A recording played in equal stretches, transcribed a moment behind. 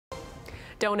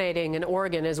Donating an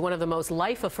organ is one of the most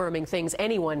life-affirming things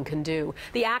anyone can do.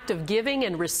 The act of giving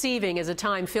and receiving is a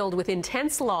time filled with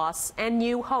intense loss and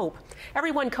new hope.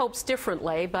 Everyone copes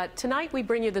differently, but tonight we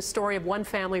bring you the story of one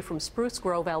family from Spruce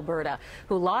Grove, Alberta,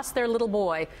 who lost their little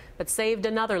boy but saved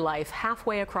another life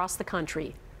halfway across the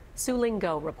country. Sue Ling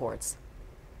Go reports.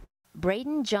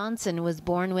 Braden Johnson was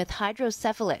born with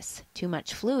hydrocephalus, too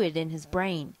much fluid in his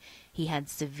brain. He had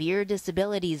severe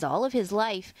disabilities all of his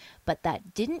life, but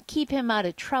that didn't keep him out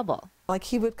of trouble. Like,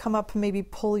 he would come up and maybe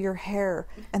pull your hair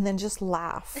and then just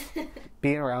laugh.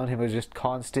 Being around him was just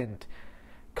constant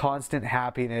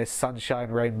happiness,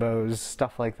 sunshine, rainbows,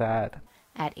 stuff like that.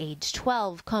 At age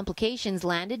 12, complications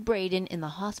landed Braden in the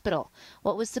hospital.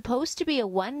 What was supposed to be a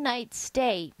one-night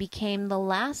stay became the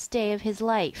last day of his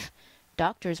life.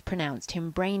 Doctors pronounced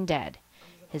him brain dead.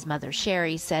 His mother,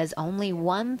 Sherry, says only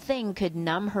one thing could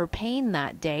numb her pain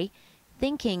that day,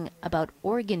 thinking about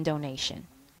organ donation.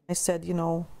 I said, you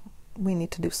know, we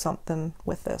need to do something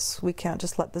with this. We can't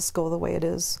just let this go the way it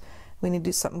is. We need to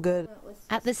do something good.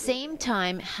 At the same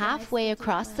time, halfway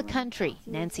across the country,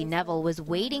 Nancy Neville was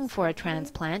waiting for a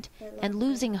transplant and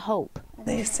losing hope.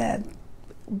 They said,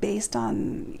 based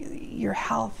on your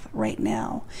health right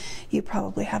now, you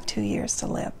probably have 2 years to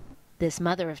live. This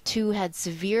mother of two had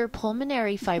severe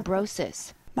pulmonary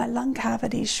fibrosis. My lung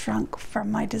cavity shrunk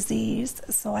from my disease,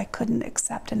 so I couldn't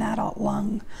accept an adult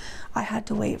lung. I had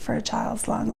to wait for a child's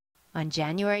lung. On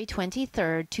January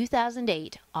 23,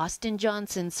 2008, Austin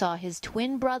Johnson saw his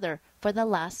twin brother for the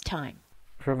last time.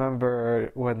 I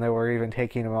remember when they were even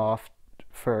taking him off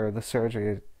for the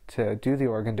surgery to do the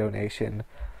organ donation.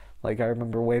 Like, I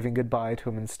remember waving goodbye to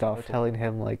him and stuff, telling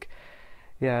him, like,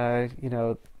 yeah, you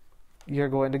know, you're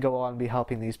going to go on and be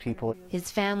helping these people.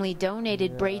 His family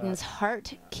donated Braden's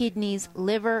heart, kidneys,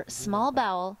 liver, small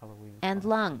bowel, and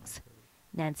lungs.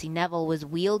 Nancy Neville was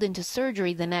wheeled into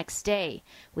surgery the next day.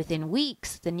 Within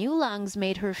weeks, the new lungs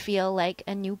made her feel like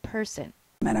a new person.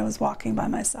 And I was walking by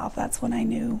myself. That's when I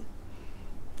knew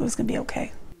it was going to be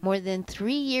okay. More than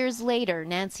 3 years later,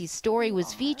 Nancy's story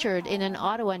was featured in an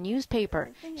Ottawa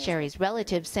newspaper. Sherry's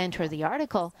relatives sent her the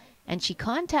article, and she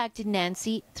contacted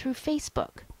Nancy through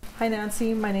Facebook. Hi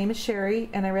Nancy, my name is Sherry,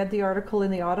 and I read the article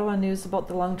in the Ottawa News about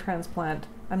the lung transplant.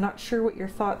 I'm not sure what your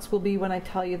thoughts will be when I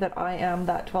tell you that I am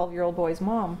that 12-year-old boy's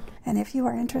mom. And if you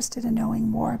are interested in knowing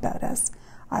more about us,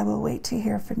 I will wait to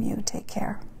hear from you. Take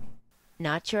care.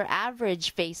 Not your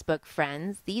average Facebook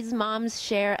friends. These moms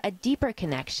share a deeper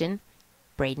connection,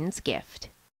 Braden's gift.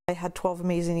 I had 12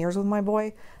 amazing years with my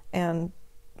boy, and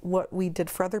what we did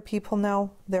for other people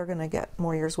now, they're going to get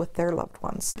more years with their loved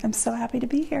ones. I'm so happy to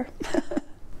be here.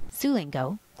 Sue Ling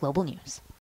Go, Global News.